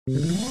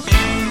Welcome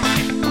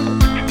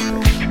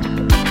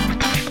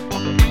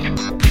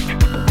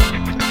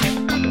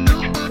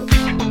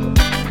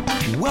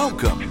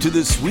to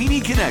the Sweeney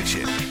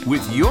Connection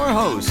with your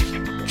host,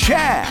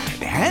 Chad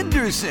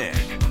Henderson.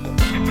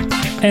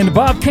 And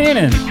Bob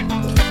Cannon.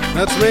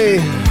 That's me.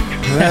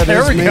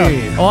 There we go.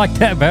 I like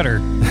that better.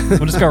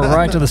 We'll just go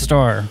right to the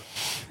star.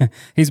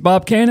 He's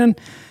Bob Cannon.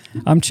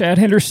 I'm Chad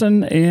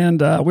Henderson,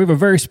 and we have a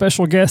very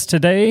special guest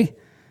today.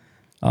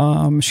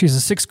 She's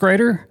a sixth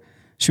grader.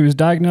 She was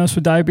diagnosed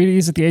with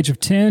diabetes at the age of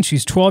 10.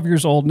 She's 12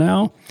 years old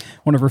now.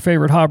 One of her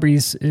favorite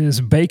hobbies is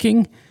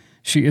baking.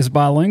 She is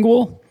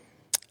bilingual.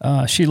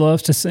 She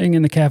loves to sing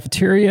in the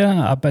cafeteria.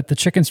 I bet the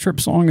chicken strip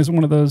song is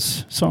one of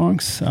those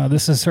songs.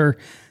 This is her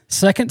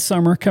second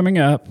summer coming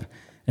up,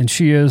 and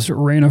she is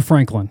Reina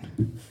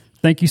Franklin.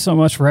 Thank you so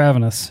much for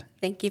having us.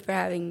 Thank you for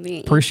having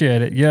me.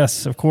 Appreciate it.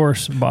 Yes, of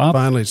course. Bob?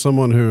 Finally,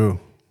 someone who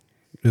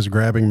is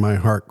grabbing my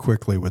heart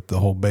quickly with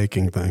the whole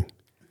baking thing.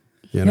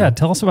 You know? Yeah,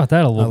 tell us about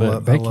that a little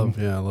bit. Baking.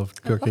 I love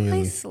cooking. I've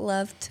always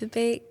loved to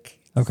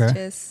bake. Okay. It's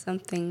just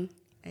something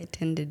I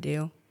tend to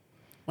do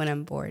when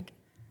I'm bored.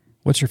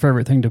 What's your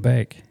favorite thing to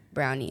bake?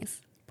 Brownies.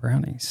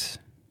 Brownies.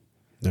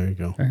 There you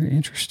go. Very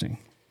interesting.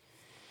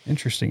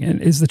 Interesting. And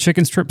is the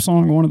chicken strip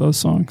song one of those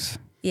songs?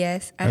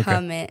 Yes, I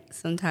hum it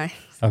sometimes.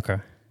 Okay.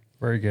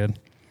 Very good.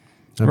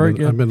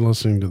 I've been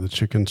listening to the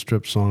chicken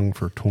strip song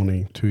for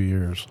 22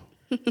 years.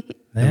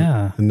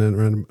 Yeah. And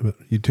then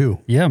you too.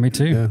 Yeah, me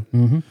too. Yeah.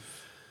 Mm-hmm.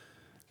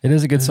 It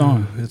is a good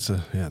song.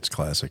 It's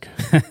classic.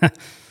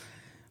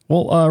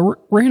 Well,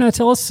 Reina,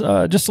 tell us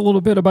just a little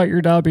bit about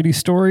your diabetes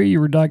story. You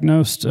were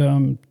diagnosed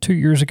 2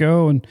 years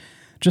ago, and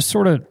just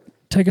sort of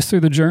take us through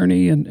the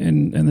journey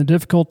and the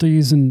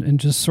difficulties and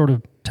just sort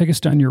of take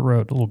us down your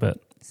road a little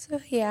bit. So,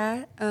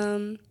 yeah,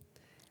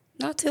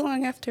 not too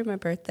long after my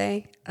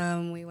birthday,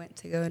 we went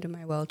to go to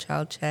my well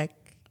child check.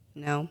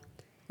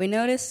 We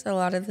noticed a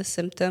lot of the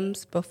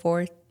symptoms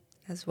before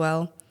as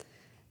well.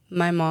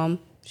 My mom,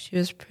 she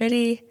was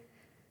pretty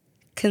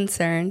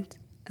concerned.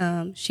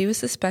 She was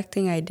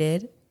suspecting I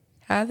did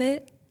have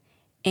it,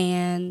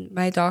 and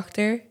my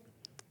doctor,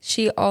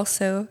 she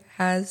also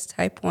has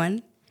type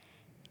 1,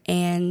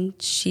 and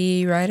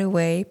she right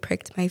away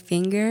pricked my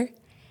finger,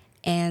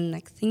 and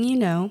next thing you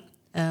know,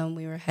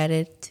 we were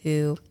headed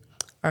to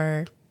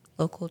our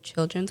local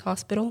children's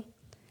hospital,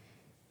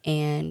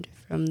 and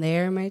from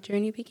there my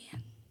journey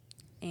began.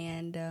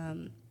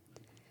 And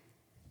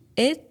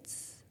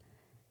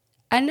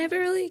I never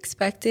really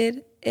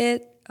expected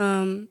it.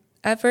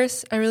 At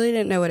first, I really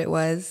didn't know what it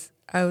was.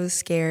 I was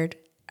scared.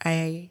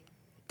 I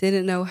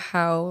didn't know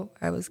how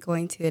I was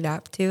going to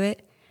adapt to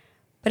it.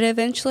 But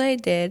eventually I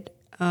did.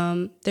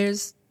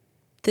 There's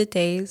the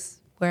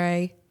days where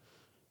I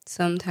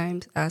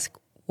sometimes ask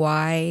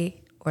why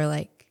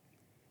or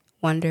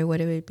wonder what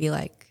it would be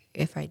like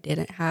if I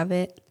didn't have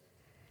it.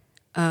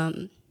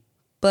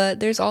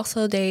 But there's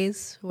also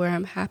days where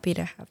I'm happy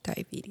to have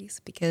diabetes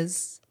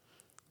because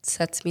it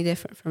sets me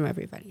different from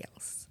everybody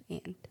else.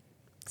 And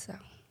so...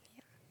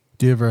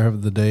 Do you ever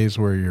have the days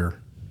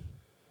where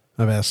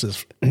I've asked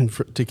this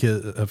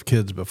of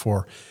kids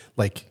before,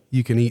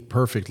 you can eat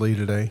perfectly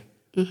today,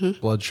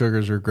 blood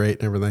sugars are great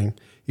and everything.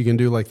 You can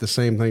do the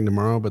same thing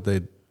tomorrow, but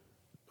they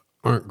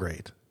aren't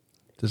great.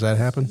 Does that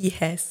happen?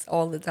 Yes,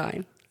 all the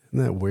time.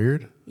 Isn't that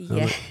weird?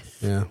 Yes.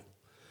 Yeah.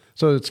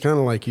 So it's kind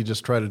of like you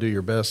just try to do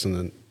your best,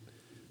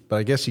 but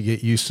I guess you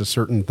get used to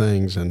certain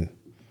things, and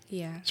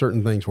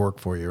certain things work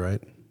for you,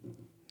 right?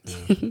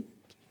 Yeah.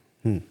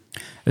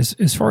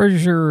 As far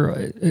as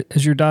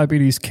your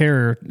diabetes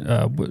care,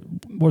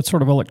 what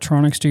sort of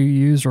electronics do you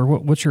use, or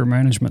what's your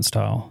management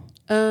style?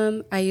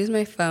 I use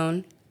my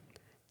phone.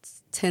 It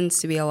tends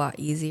to be a lot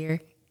easier,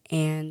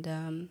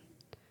 and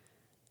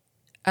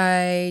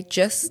I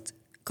just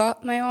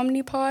got my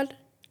Omnipod,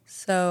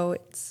 so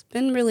it's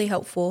been really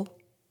helpful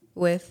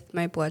with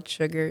my blood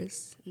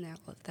sugars and all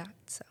of that.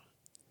 So,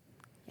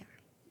 yeah.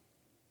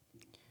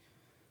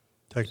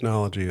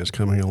 Technology is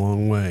coming a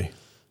long way.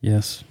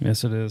 Yes,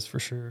 it is for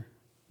sure.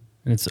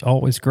 And it's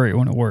always great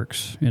when it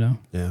works,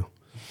 Yeah.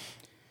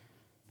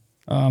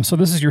 So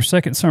this is your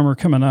second summer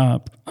coming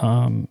up.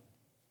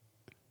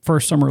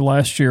 First summer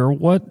last year.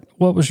 What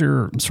was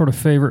your sort of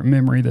favorite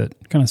memory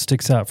that kind of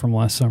sticks out from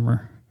last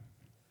summer?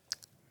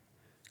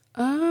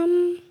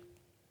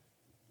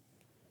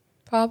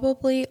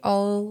 Probably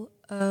all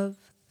of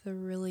the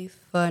really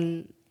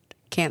fun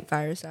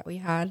campfires that we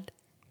had.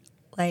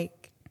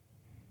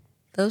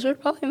 Those were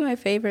probably my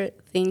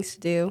favorite things to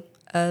do,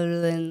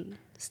 other than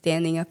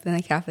standing up in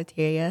the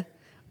cafeteria.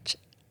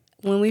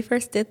 When we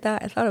first did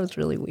that, I thought it was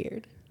really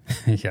weird.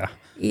 Yeah.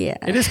 Yeah.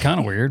 It is kind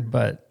of weird,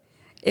 but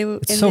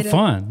it's so ended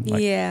fun.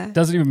 Yeah. It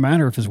doesn't even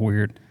matter if it's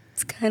weird.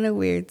 It's kind of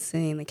weird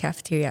sitting in the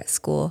cafeteria at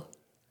school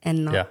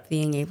and not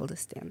being able to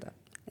stand up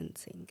and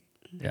sing.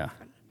 Yeah.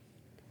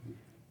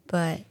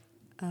 But...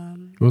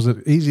 was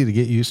it easy to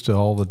get used to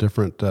all the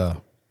different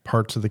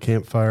parts of the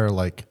campfire,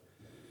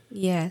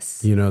 yes.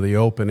 The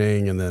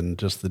opening and then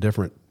just the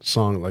different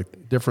song,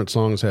 different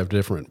songs have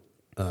different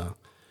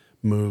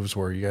moves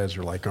where you guys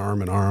are like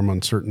arm in arm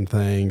on certain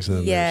things.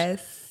 And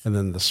and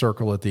then the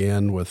circle at the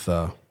end with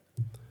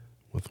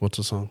what's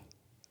the song?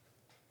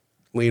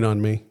 Lean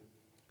on Me,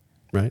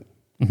 right?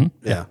 Mm-hmm.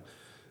 Yeah.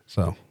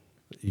 So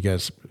you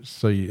guys,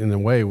 in a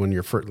way, when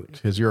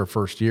because you're a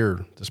first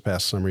year this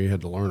past summer, you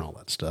had to learn all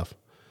that stuff.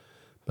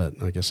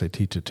 But I guess they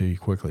teach it to you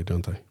quickly,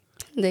 don't they?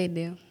 They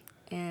do.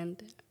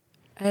 And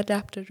I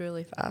adapted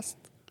really fast.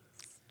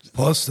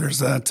 Plus, there's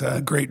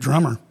that great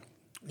drummer.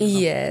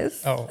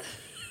 Yes. Oh.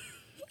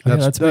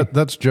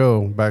 That's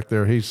Joe back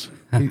there.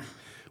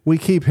 We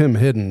keep him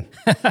hidden.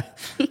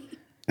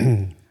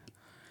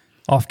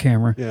 Off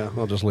camera. Yeah,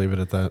 I'll just leave it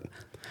at that.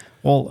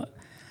 Well,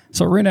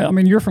 so Reina, I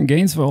mean, you're from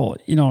Gainesville.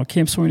 You know,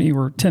 Camp Sweeney,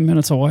 we're 10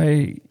 minutes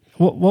away.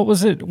 What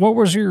was it? What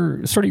was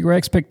your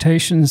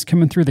expectations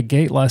coming through the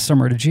gate last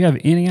summer? Did you have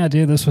any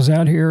idea this was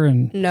out here?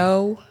 And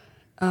no,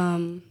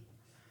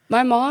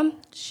 my mom,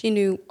 she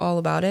knew all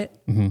about it,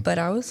 but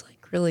I was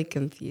like really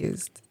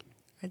confused.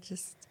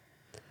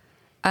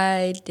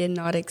 I did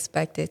not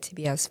expect it to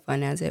be as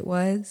fun as it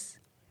was,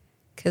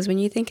 because when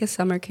you think of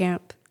summer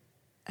camp,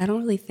 I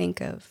don't really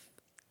think of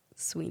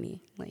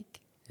Sweeney.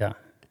 Yeah,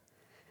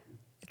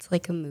 it's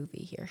like a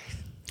movie here.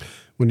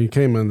 When you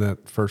came in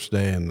that first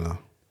day and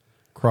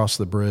crossed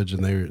the bridge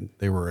and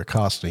they were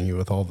accosting you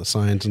with all the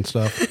signs and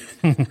stuff,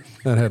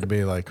 that had to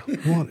be like,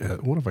 what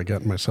have I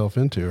gotten myself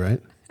into,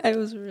 right? I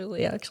was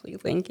really actually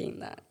thinking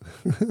that.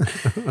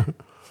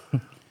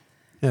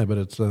 Yeah, but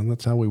it's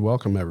that's how we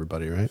welcome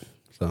everybody, right?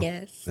 So,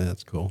 yes. Yeah,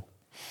 that's cool.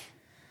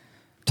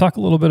 Talk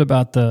a little bit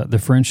about the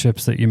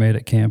friendships that you made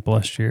at camp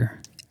last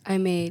year. I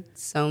made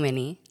so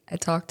many. I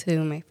talked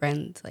to my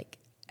friends like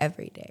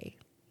every day.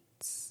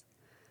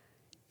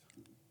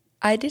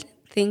 I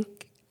didn't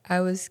think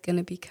I was going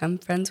to become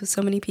friends with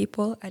so many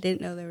people. I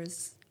didn't know there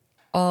was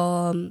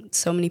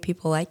so many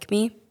people like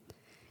me.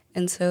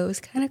 And so it was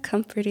kind of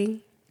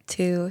comforting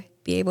to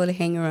be able to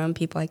hang around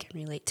people I can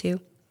relate to.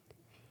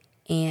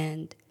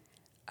 And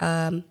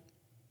I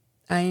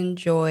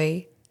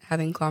enjoy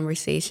having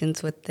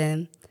conversations with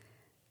them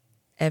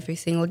every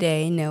single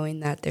day, knowing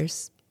that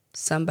there's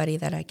somebody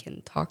that I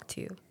can talk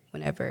to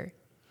whenever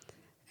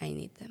I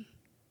need them.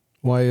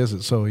 Why is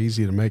it so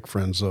easy to make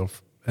friends, though,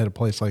 at a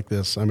place like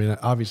this? I mean,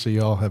 obviously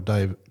you all have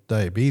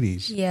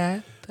diabetes.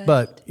 Yeah.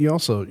 But you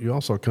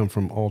also come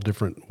from all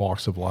different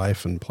walks of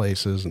life and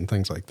places and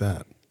things like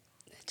that.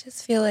 I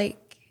just feel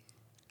like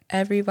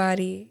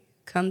everybody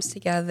comes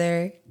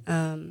together,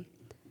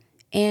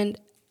 and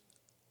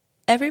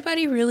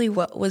everybody really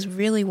was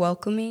really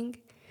welcoming.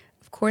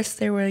 Of course,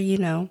 there were,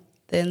 the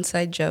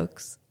inside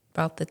jokes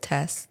about the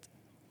test.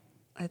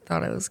 I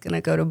thought I was going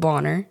to go to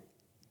Bonner.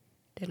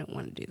 Didn't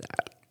want to do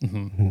that.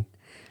 Mm-hmm.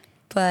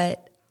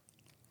 But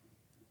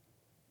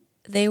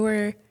they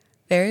were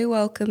very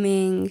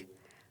welcoming,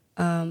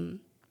 and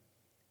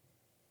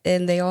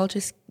they all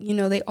just,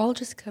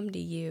 come to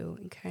you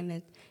and kind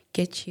of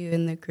get you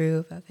in the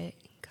groove of it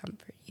and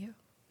comfort you.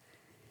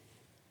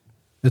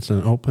 It's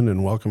an open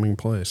and welcoming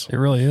place. It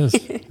really is.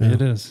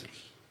 It is.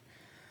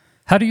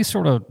 How do you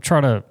sort of try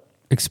to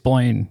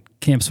explain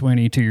Camp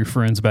Sweeney to your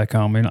friends back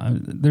home? I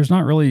mean, there's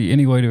not really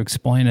any way to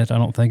explain it, I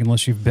don't think,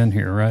 unless you've been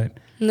here, right?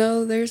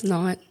 No, there's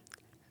not.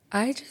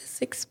 I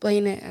just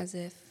explain it as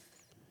if,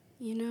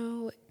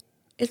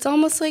 it's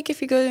almost like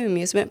if you go to an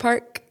amusement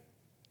park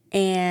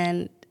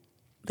and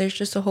there's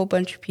just a whole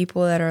bunch of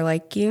people that are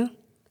like you.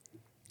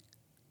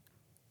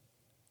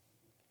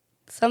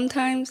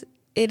 Sometimes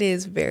it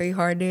is very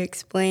hard to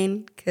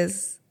explain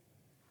because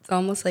it's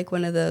almost like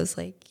one of those,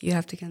 like, you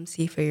have to come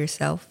see for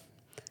yourself.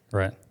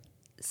 Right.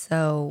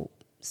 So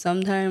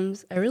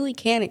sometimes I really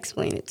can't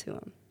explain it to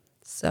them.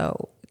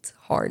 So it's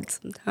hard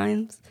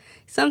sometimes.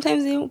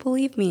 Sometimes they don't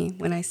believe me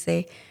when I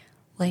say,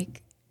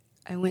 like,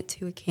 I went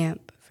to a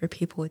camp for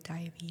people with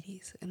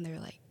diabetes. And they're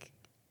like,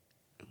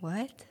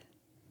 what?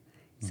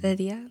 I said,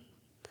 yeah.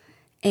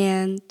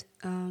 And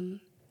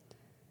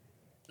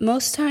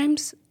most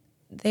times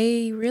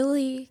they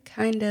really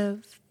kind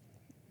of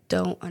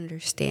don't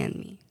understand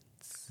me.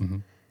 It's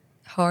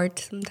hard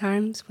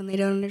sometimes when they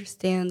don't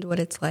understand what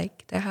it's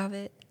like to have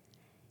it.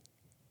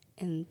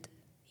 And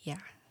yeah,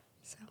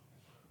 so.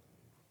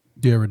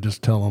 Do you ever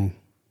just tell them,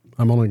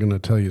 I'm only going to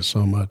tell you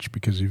so much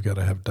because you've got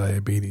to have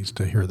diabetes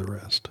to hear the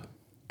rest?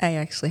 I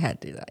actually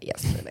had to do that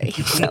yesterday.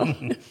 So.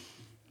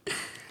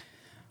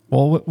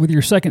 Well, with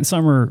your second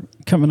summer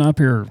coming up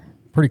here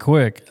pretty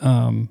quick,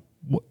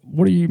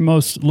 what are you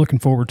most looking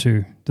forward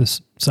to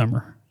this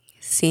summer?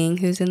 Seeing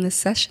who's in the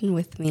session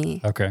with me.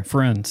 Okay,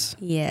 friends.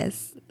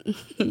 Yes.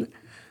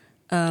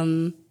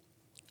 And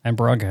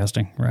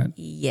broadcasting, right?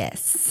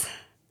 Yes.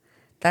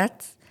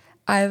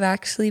 I've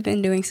actually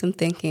been doing some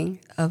thinking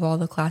of all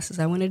the classes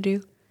I want to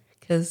do,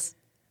 because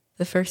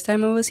the first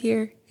time I was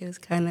here, it was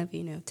kind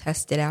of,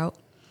 tested out.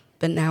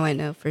 But now I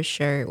know for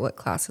sure what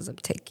classes I'm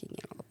taking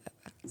and all of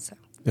that. So.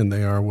 And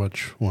they are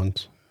which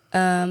ones?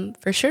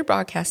 For sure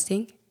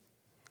broadcasting,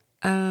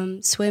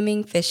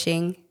 swimming,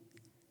 fishing,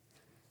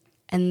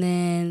 and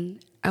then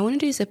I want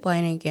to do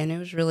ziplining again. It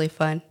was really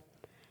fun.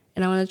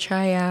 And I want to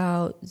try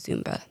out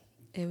Zumba.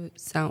 It would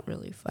sound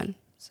really fun.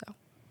 So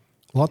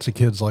Lots of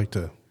kids like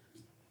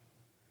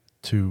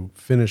to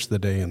finish the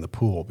day in the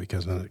pool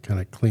because then it kind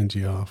of cleans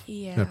you off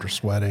after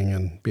sweating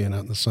and being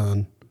out in the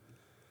sun.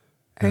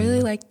 I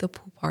really like the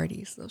pool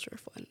parties. Those are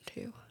fun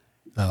too.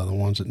 The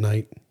ones at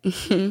night.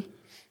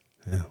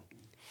 Yeah.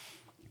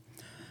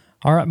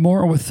 All right,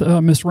 more with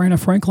Miss Reina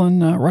Franklin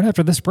right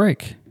after this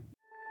break.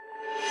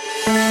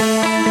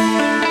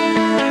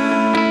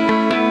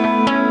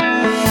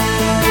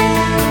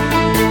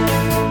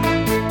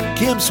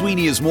 Camp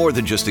Sweeney is more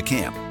than just a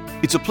camp.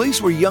 It's a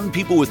place where young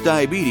people with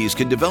diabetes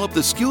can develop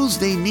the skills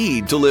they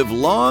need to live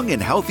long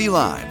and healthy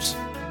lives.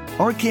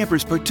 Our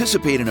campers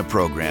participate in a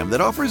program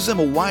that offers them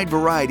a wide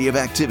variety of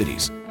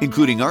activities,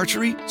 including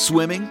archery,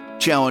 swimming,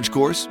 challenge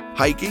course,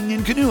 hiking,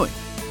 and canoeing.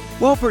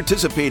 While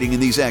participating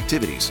in these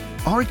activities,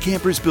 our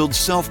campers build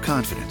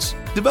self-confidence,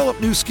 develop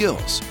new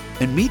skills,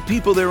 and meet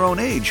people their own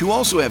age who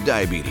also have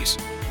diabetes.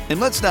 And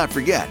let's not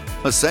forget,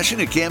 a session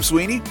at Camp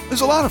Sweeney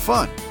is a lot of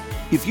fun.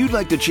 If you'd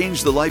like to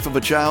change the life of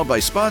a child by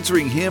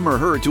sponsoring him or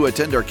her to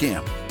attend our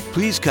camp,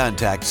 please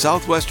contact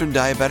Southwestern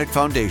Diabetic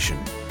Foundation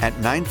at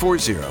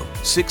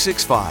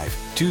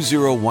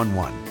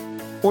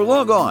 940-665-2011 or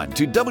log on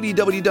to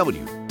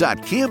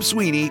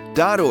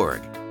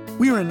www.campsweeney.org.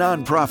 We're a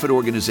nonprofit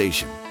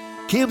organization.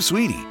 Camp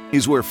Sweeney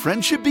is where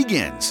friendship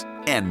begins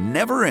and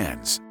never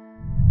ends.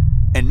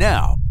 And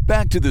now,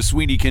 back to the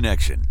Sweeney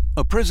Connection,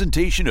 a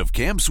presentation of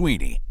Camp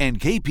Sweeney and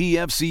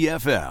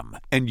KPFC-FM,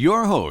 and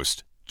your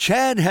host,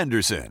 Chad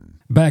Henderson.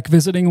 Back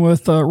visiting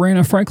with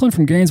Reina Franklin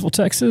from Gainesville,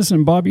 Texas.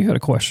 And Bob, you had a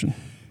question.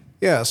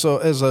 Yeah, so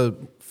as a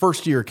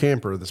first-year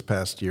camper this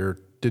past year,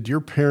 did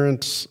your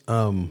parents,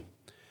 and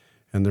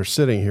they're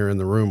sitting here in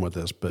the room with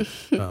us, but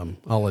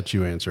I'll let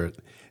you answer it.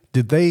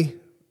 Did they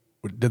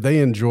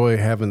enjoy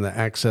having the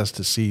access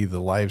to see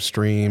the live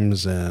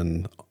streams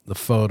and the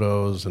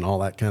photos and all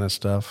that kind of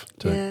stuff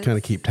to kind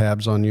of keep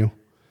tabs on you?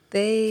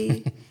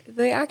 They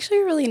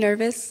actually are really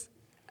nervous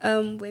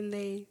when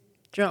they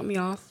drop me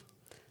off.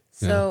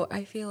 So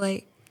I feel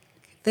like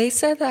they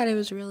said that it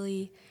was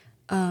really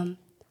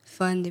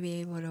fun to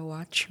be able to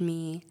watch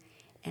me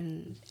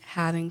and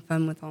having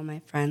fun with all my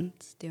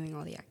friends doing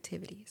all the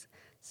activities.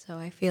 So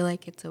I feel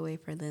like it's a way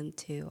for them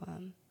to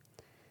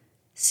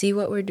see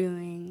what we're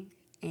doing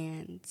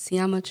and see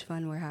how much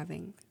fun we're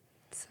having.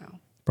 So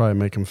probably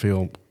make them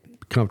feel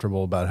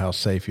comfortable about how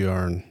safe you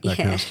are and that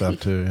kind of stuff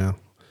too. Yeah,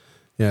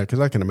 yeah. Because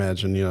I can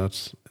imagine,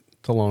 it's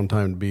a long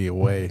time to be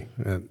away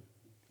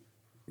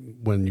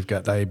when you've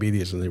got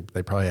diabetes, and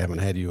they probably haven't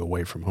had you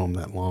away from home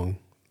that long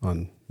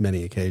on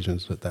many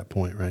occasions at that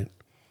point, right?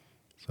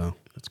 So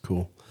that's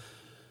cool.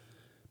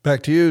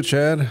 Back to you,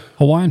 Chad.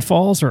 Hawaiian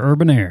Falls or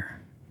urban air?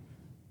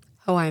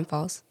 Hawaiian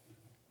Falls.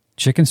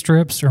 Chicken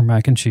strips or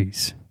mac and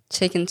cheese?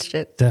 Chicken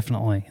strips.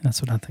 Definitely.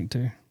 That's what I think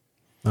too.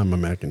 I'm a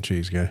mac and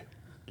cheese guy.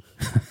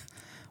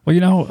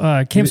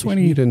 Well, Camp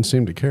Sweeney... You didn't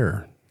seem to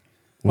care.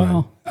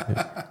 Well,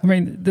 I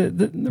mean,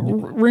 the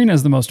Reina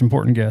is the most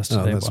important guest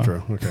today. Oh, that's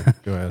true. Okay,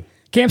 go ahead.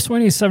 Camp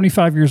Sweeney is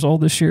 75 years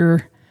old this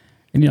year.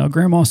 And,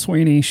 Grandma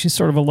Sweeney, she's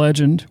sort of a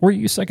legend. Were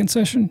you second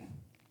session?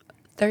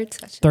 Third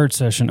session. Third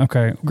session.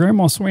 Okay.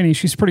 Grandma Sweeney,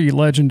 she's pretty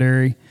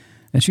legendary,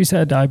 and she's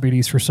had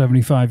diabetes for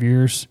 75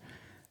 years.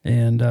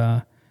 And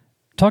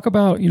talk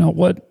about,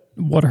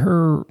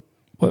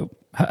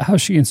 how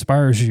she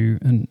inspires you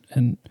and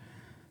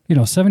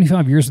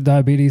 75 years of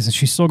diabetes, and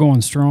she's still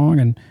going strong,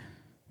 and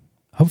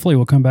hopefully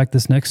we'll come back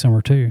this next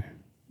summer too.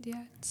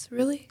 Yeah, it's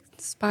really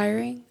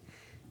inspiring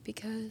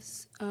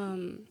because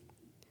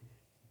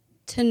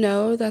to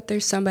know that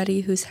there's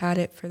somebody who's had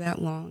it for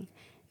that long,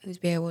 who's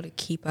been able to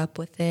keep up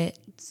with it,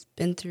 it's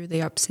been through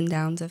the ups and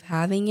downs of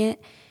having it,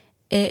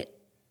 it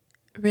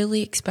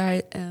really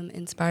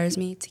inspires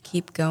me to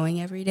keep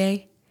going every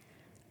day,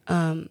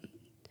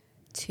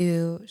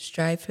 to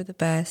strive for the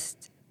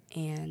best,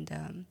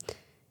 and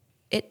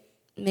it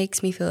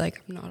makes me feel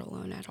like I'm not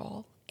alone at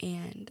all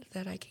and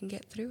that I can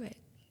get through it.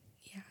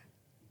 Yeah.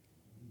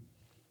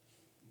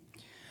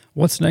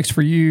 What's next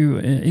for you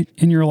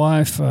in your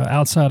life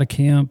outside of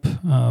camp,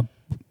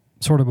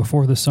 sort of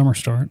before the summer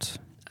starts?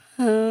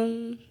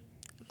 I'm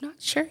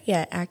not sure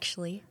yet,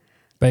 actually.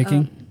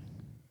 Baking?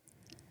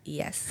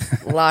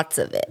 Yes, lots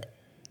of it.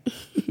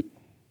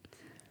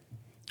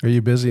 Are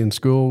you busy in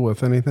school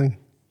with anything?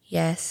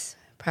 Yes,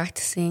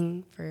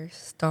 practicing for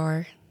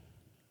STAR.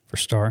 For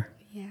STAR?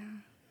 Yeah.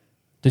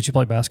 Did you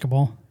play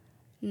basketball?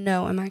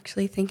 No, I'm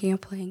actually thinking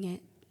of playing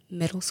it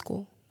middle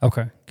school.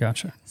 Okay,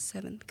 gotcha.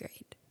 7th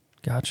grade.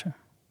 Gotcha.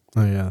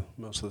 Oh, yeah.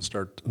 Most of the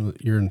start,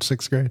 you're in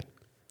 6th grade?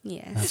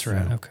 Yes. That's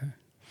right. Yeah. Okay.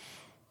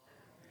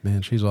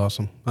 Man, she's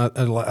awesome.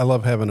 I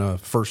love having a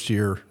first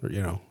year,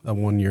 a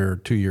 1 year,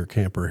 2 year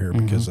camper here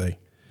because you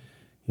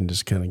can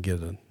just kind of get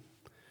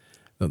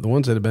the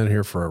ones that have been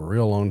here for a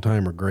real long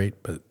time are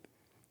great, but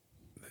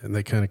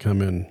they kind of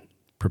come in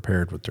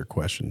prepared with their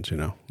questions,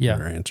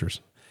 their answers.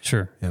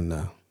 Sure.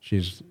 And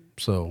she's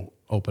so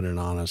open and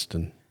honest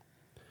and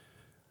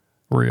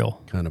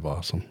real. Kind of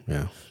awesome.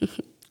 Yeah.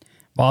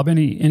 Bob,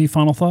 any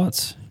final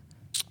thoughts?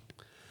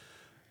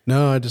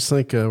 No, I just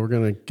think we're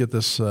going to get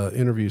this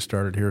interview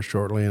started here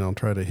shortly, and I'll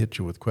try to hit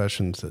you with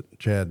questions that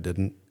Chad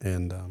didn't.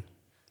 And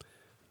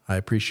I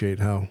appreciate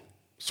how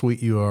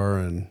sweet you are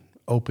and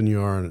open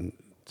you are, and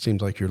it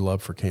seems like your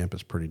love for camp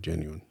is pretty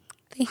genuine.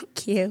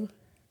 Thank you.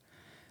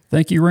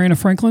 Thank you, Reina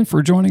Franklin,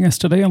 for joining us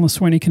today on the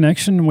Sweeney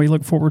Connection. We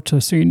look forward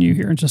to seeing you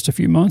here in just a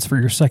few months for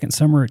your second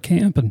summer at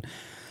camp. And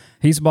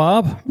he's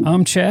Bob,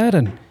 I'm Chad,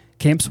 and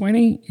Camp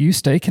Sweeney, you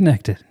stay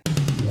connected.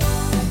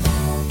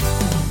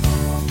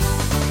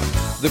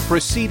 The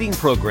preceding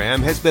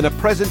program has been a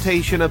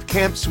presentation of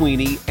Camp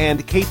Sweeney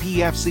and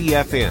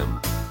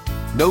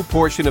KPFC-FM. No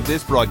portion of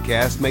this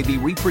broadcast may be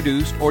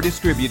reproduced or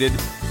distributed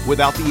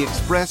without the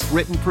express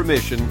written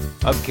permission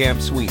of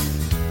Camp Sweeney.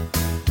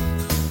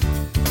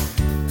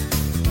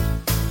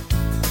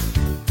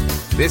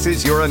 This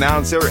is your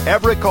announcer,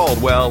 Everett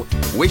Caldwell,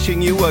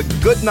 wishing you a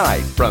good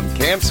night from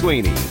Camp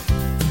Sweeney.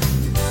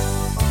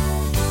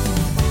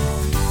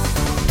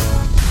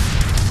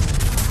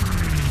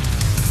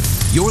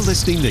 You're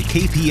listening to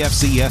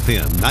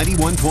KPFC-FM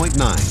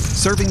 91.9,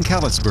 serving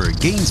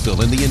Callisburg,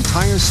 Gainesville, and the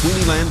entire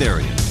Sweeneyland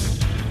area.